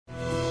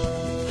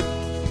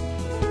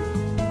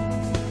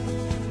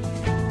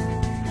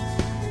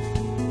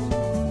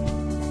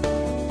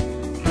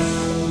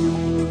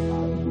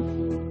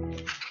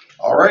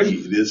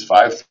is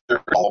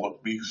 5:30. All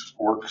of the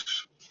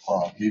works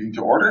meeting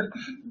to order.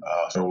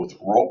 So with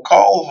roll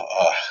call,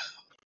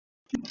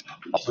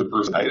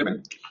 Councilperson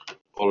Heidemann.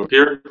 Over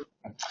here.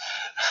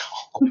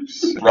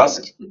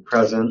 Rust.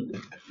 Present.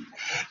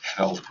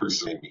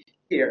 Councilperson Amy.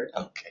 Here.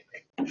 Okay.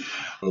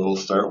 We'll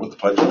start with the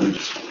pledge of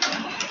allegiance.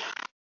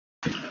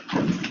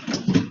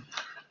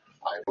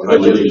 I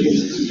pledge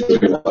allegiance to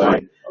the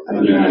flag of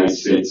the United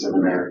States of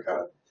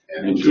America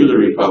and to the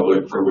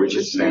republic for which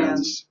it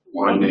stands,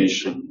 one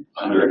nation,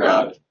 under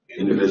God,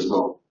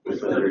 indivisible,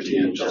 with liberty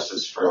and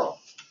justice for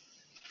all.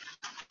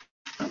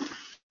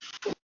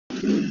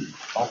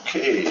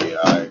 Okay,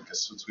 I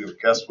guess since we have a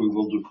guest, we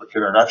will do a quick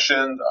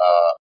introduction.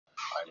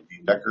 I'm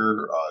Dean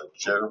Decker,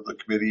 Chair of the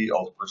committee,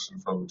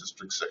 Alderperson from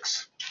District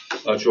 6.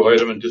 Joe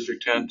Heidemann,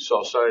 District 10,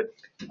 Southside.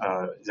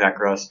 Zach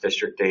Russ,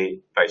 District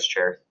 8, Vice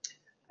Chair.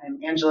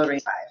 I'm Angela Ray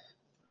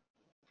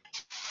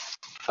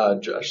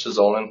 5. Josh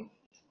Zolan.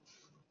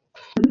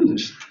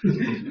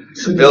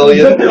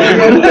 Civilian.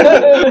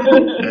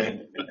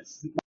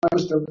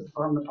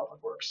 From the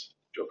Public Works.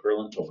 Joe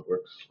Curlin, Public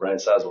Works. Ryan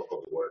Soswell,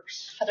 Public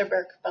Works. Heather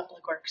Burke,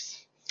 Public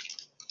Works.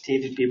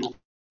 David People,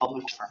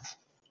 Public Works.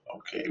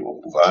 Okay,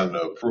 we'll move on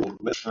to approval of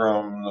minutes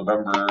from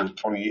November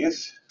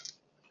 28th.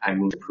 I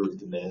move to approve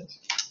the minutes.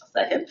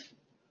 Second.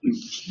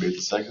 Made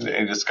the second.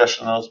 Any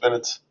discussion on those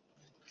minutes?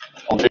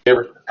 All in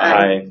favor?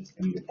 Aye.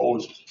 Any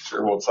opposed?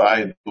 Chair votes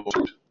aye.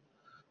 Approved.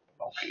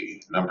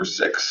 Okay, number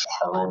 6,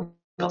 our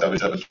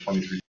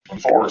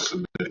 77-23-24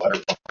 submitted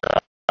letter from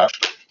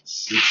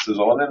Josh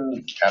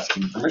Zolan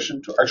asking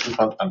permission to actually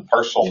hunt on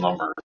parcel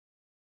number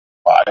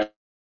 5.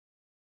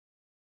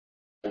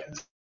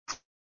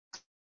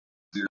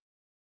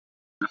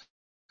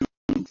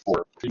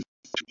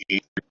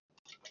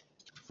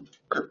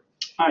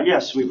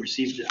 Yes, we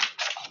received a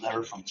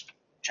letter from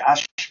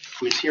Josh,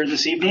 who is here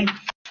this evening,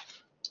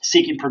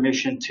 seeking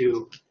permission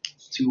to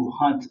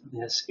hunt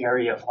this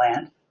area of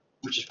land,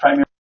 which is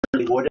primarily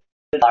wooded,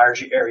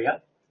 large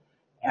area,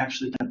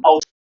 actually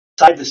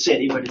outside the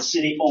city, but it's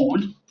city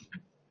owned.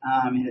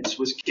 It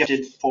was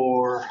gifted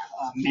for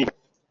May,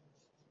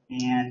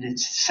 and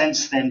it's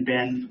since then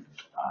been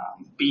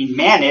being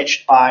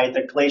managed by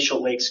the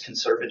Glacial Lakes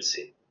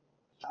Conservancy,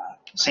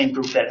 same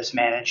group that is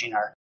managing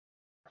our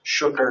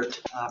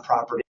Schuckert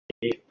property,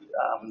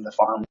 the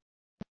farm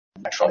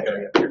metro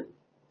area here.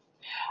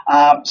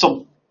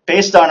 So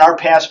based on our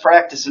past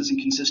practices and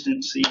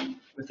consistency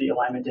with the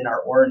alignment in our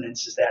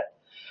ordinance is that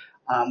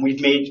we've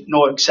made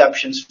no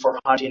exceptions for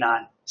hunting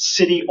on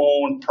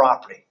city-owned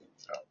property.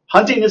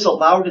 Hunting is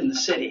allowed in the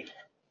city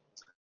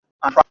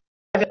on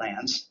private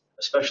lands,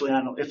 especially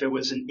on if it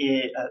was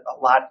a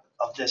lot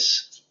of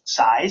this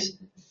size,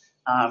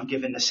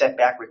 given the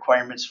setback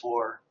requirements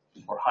for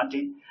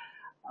hunting,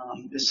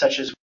 such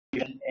as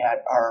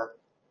at our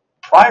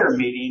prior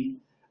meeting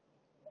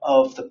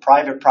of the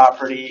private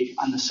property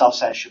on the south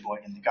side of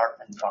Sheboygan, the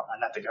Gartman farm,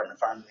 not the Gartman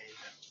farm,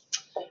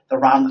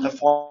 the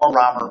former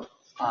Romer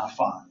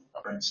farm,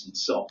 for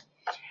instance. So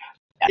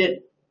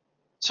it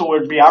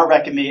would be our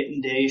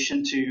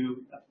recommendation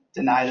to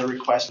deny the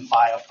request and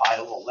file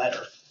a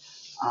letter.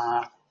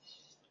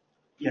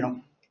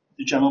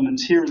 The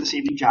gentleman's here this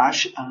evening,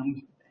 Josh.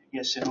 I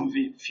guess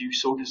if you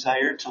so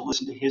desire to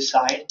listen to his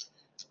side,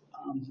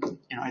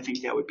 I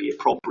think that would be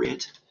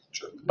appropriate.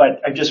 Sure.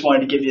 But I just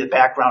wanted to give you the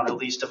background, at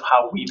least, of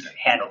how we've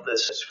handled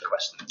this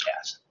request in the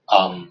past.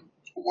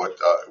 What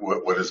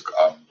is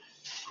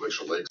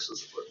Glacial Lakes?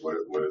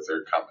 What is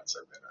their comments?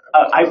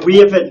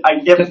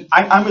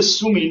 I'm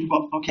assuming.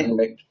 Well, okay.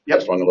 Yep.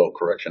 Just one little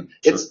correction.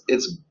 Sure.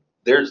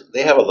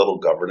 They have a little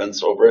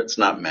governance over it. It's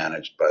not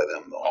managed by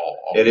them though.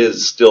 Oh. It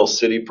is still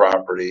city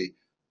property.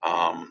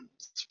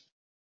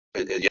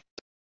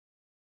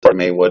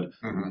 Maywood.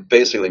 Mm-hmm.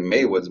 Basically,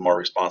 Maywood's more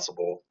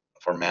responsible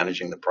for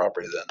managing the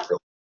property than really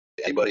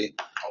anybody.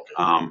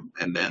 Okay.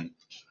 And then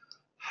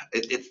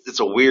it's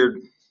a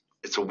weird.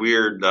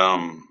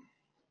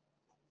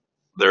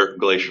 Their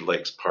Glacier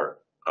Lakes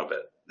part of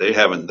it. They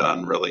haven't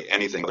done really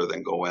anything other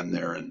than go in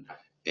there and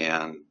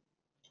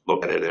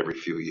look at it every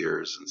few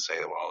years and say,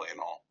 well,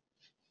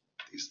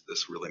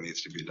 this really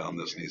needs to be done.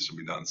 This needs to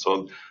be done.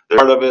 So they're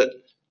part of it,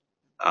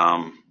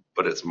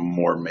 but it's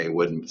more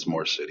Maywood. It's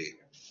more city.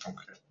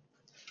 Okay.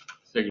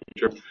 Thank you,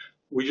 Chair.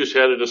 We just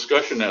had a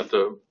discussion at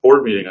the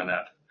board meeting on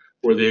that,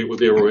 where they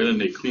were in and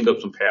they cleaned up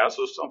some paths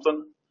or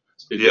something.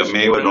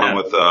 Maywood went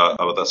with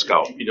a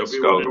scout.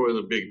 Scout with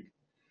a big.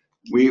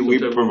 We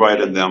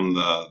provided them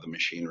the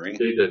machinery.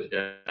 They did,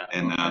 yeah.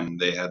 And then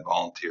they had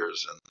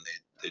volunteers and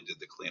they did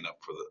the cleanup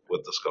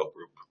with the scout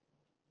group.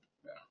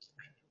 Yeah.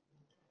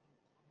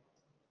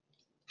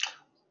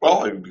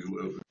 Well, I'd be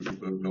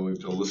willing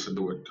to listen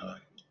to what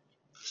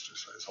Mr.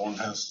 Zolan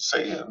has to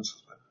say.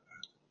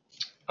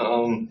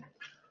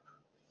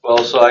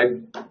 Well, so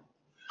I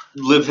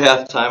live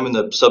half the time in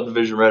the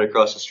subdivision right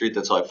across the street.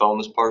 That's how I found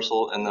this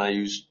parcel, and then I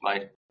used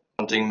my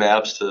hunting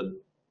maps to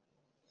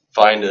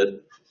find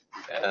it.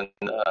 And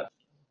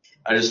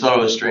I just thought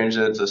it was strange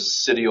that it's a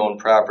city-owned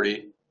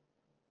property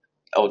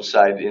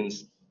outside.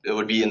 It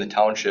would be in the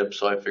township,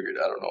 so I figured,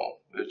 I don't know,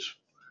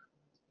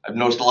 I've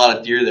noticed a lot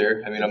of deer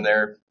there. I mean, I'm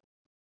there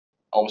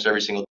almost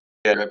every single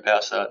day I drive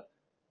past that.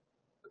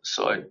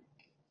 So I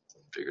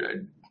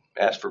figured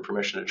I'd ask for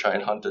permission to try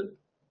and hunt it.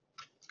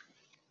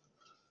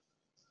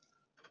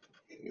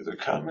 Any other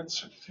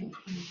comments or anything?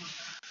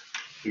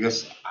 I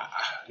guess,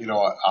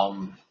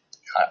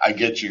 I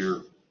get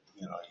your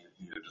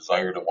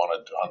desire to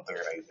want to hunt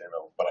there,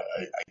 but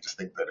I just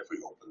think that if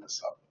we open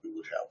this up, we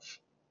would have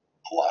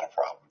a lot of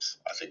problems.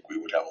 I think we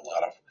would have a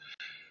lot of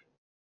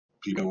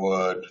people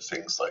would,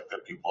 things like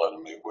that, people in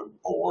the neighborhood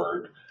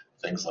board,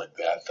 things like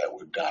that, that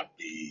would not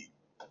be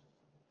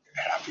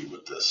happy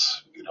with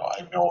this.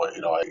 I know,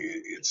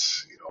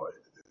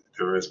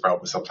 there is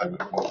probably sometimes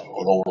an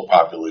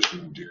overpopulation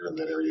of deer in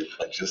that area,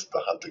 but just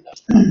the hunting on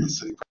the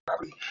city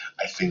property,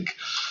 I think,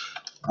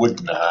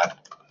 would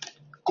not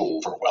go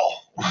over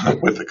well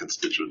with the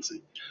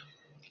constituency.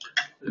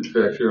 In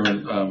fact,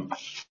 Chairman,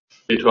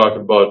 they talked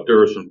about there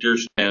were some deer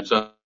stands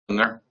on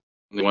there.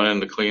 And they went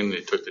in to clean, they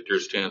took the deer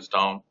stands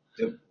down.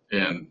 Yep.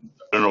 And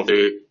I don't know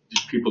if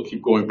these people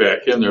keep going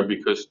back in there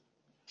because,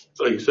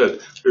 like you said,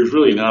 there's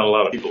really not a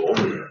lot of people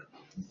over there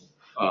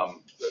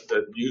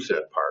that use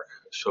that park.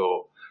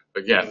 So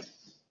again,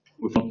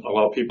 we don't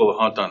allow people to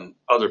hunt on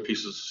other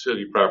pieces of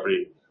city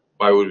property.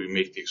 Why would we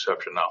make the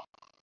exception now?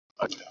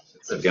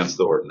 It's against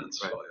the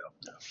ordinance. Right.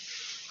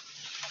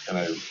 And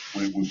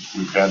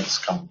we've had this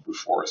come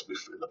before us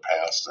in the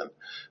past, and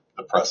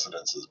the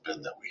precedence has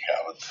been that we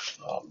haven't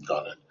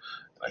done it.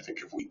 And I think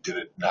if we did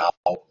it now,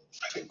 I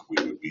think we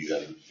would be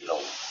then,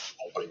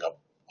 opening up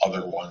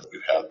other ones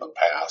we've had in the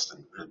past,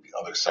 and there'd be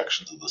other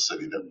sections of the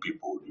city that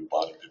people would be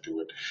wanting to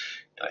do it.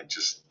 And I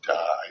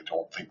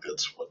don't think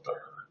that's what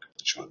their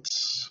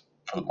constituents,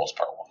 for the most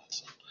part, want.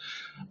 So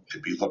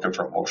they'd be looking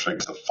for a motion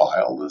to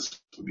file.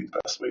 This would be the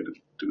best way to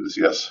do this.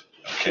 Yes.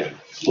 Okay.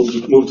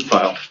 Move the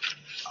file.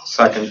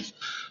 Second.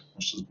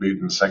 Motion's made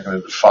and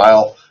seconded to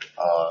file.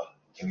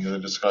 Any other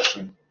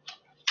discussion?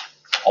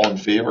 All in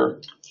favor?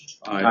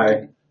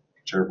 Aye.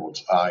 Chair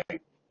votes aye.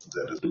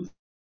 That is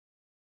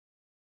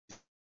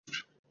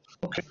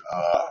okay.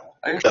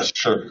 Yes,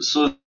 sure.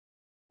 So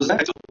is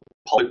that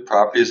public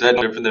property? Is that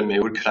no different than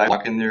Maywood? Can I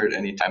walk in there at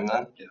any time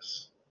then?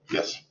 Yes.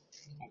 Yes.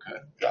 Okay.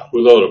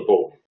 Without a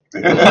boat.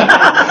 With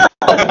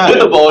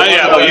the ball,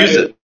 I'll use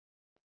it.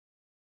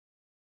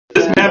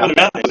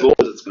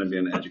 It's going to be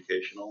an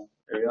educational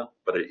area,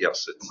 but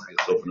yes, it's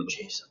open to the.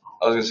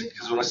 I was gonna say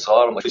because when I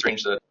saw it, I'm like,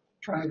 strange that.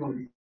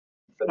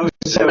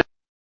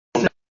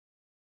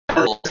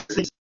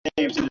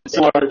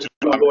 Similar to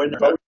go in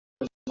there.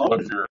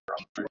 If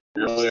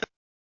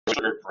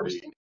you're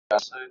pretty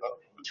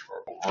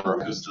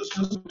or just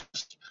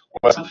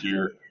west of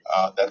here,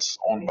 that's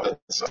owned by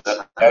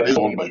that is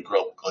owned by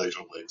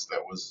Glacial Lakes.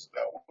 That was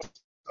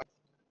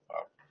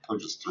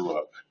purchased through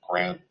a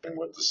grant thing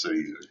with the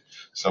city.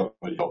 So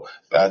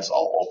that's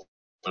all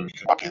open. You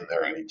can walk in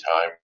there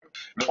anytime.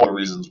 That's one of the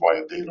reasons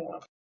why they don't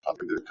have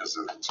hunting there, because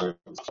the concerns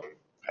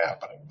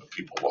happening with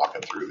people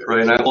walking through there.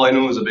 Right, and all I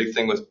knew was a big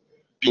thing with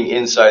being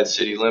inside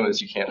city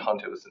limits. You can't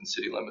hunt it within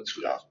city limits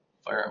with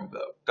firearm.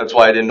 But that's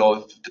why I didn't know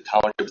if the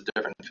township was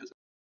different because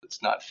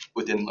it's not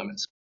within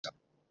limits.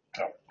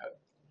 No.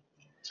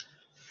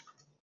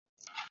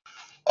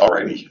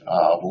 Alrighty,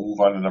 we'll move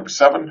on to number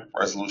 7,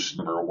 resolution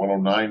number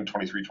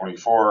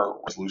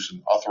 109-2324,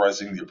 resolution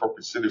authorizing the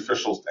appropriate city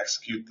officials to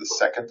execute the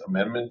second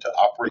amendment to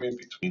operating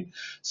between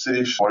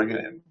City of Sheboygan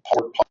and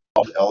Public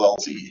Pub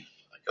LLC.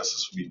 I guess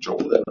this would be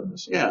Joel then on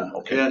this. Yeah.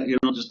 Okay. Yeah.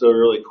 Just a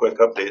really quick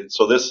update.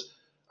 So this,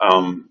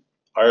 our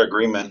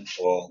agreement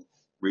will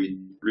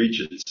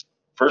reach its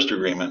first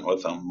agreement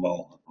with them.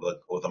 Well,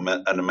 with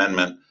an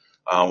amendment,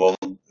 will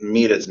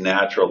meet its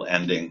natural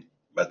ending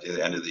at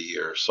the end of the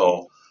year.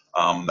 So.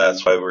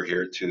 That's why we're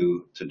here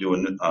to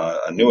do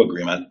a new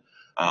agreement.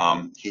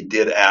 He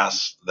did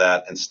ask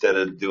that instead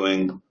of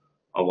doing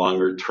a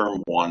longer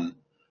term one,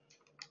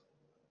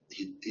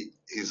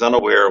 he's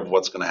unaware of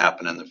what's going to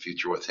happen in the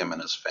future with him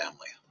and his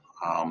family.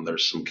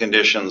 There's some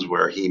conditions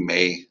where he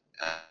may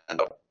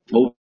end up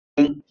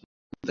moving,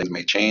 things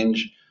may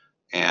change,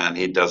 and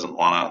he doesn't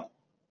want to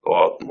go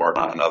out and work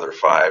on another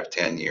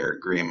 5-10 year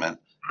agreement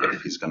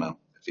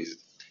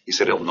he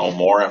said he'll know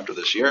more after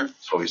this year.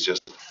 So he's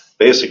just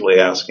basically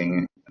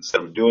asking,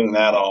 instead of doing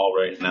that all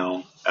right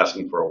now,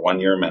 asking for a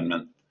 1-year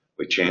amendment.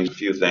 We changed a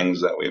few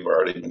things that we've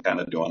already been kind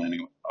of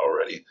doing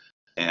already.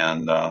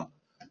 And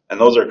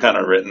those are kind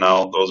of written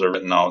out. Those are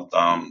written out,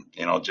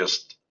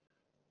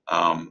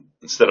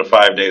 instead of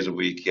 5 days a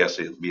week, he has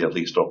to be at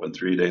least open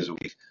 3 days a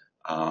week.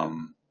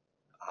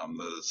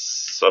 The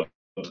sub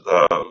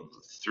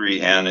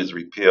 3N is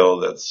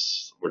repealed.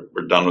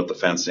 We're done with the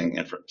fencing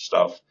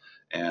stuff.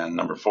 And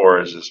number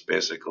 4 is just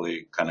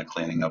basically kind of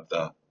cleaning up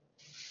the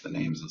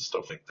names and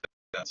stuff like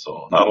that.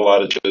 So not a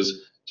lot of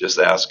changes, just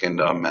asking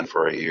to amend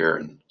for a year,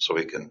 and so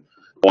we can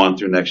go on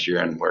through next year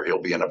and where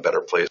he'll be in a better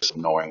place of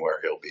knowing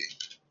where he'll be.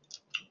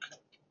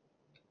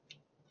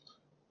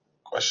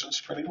 Questions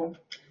for anyone?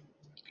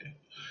 Okay.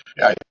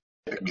 Yeah,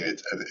 I mean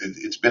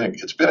it's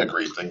been a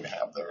great thing to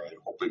have there. I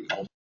hope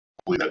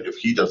that if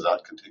he does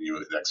not continue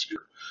it next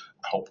year,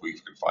 I hope we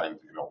can find,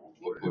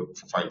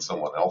 find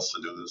someone else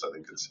to do this. I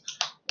think it's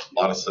a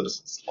lot of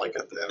citizens like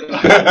it.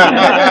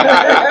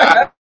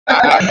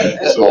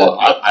 So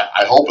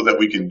I hope that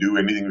we can do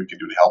anything we can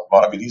do to help him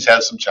out. I mean, he's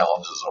had some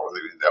challenges over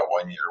there. That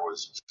 1 year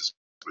was just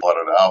let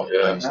it out,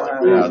 things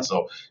like that.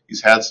 So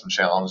he's had some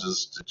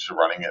challenges to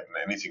running it, and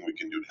anything we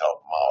can do to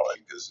help him out, I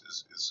think,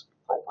 is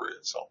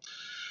appropriate. So,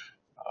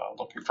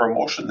 looking for a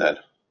motion then.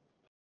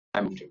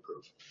 I move to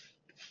approve.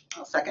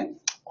 I'll second.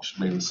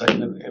 Motion made and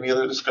seconded. Any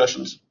other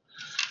discussions?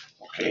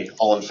 Okay,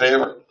 all in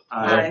favor?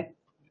 Aye.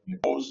 Any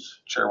opposed?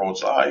 Chair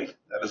votes aye.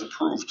 That is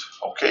approved.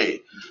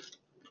 Okay.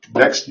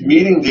 Next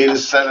meeting date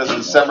is set as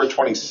December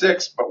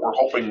 26th, but we're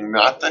hoping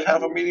not to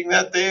have a meeting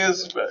that day,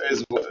 is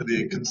what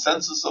the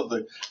consensus of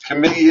the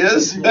committee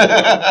is.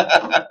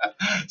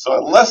 So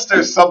unless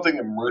there's something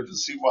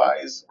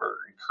emergency-wise, we're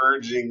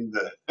encouraging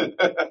the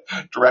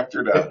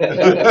director to.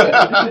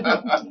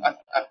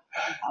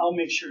 I'll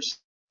make sure.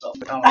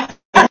 I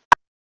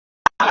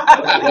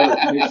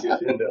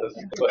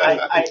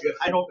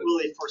don't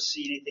really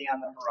foresee anything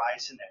on the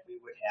horizon that we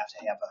would have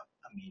to have a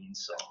meeting,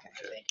 so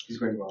I think. He's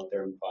going to go out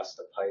there and bust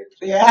a pipe.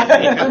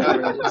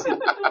 Yeah.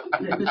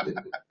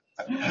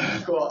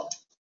 Cool.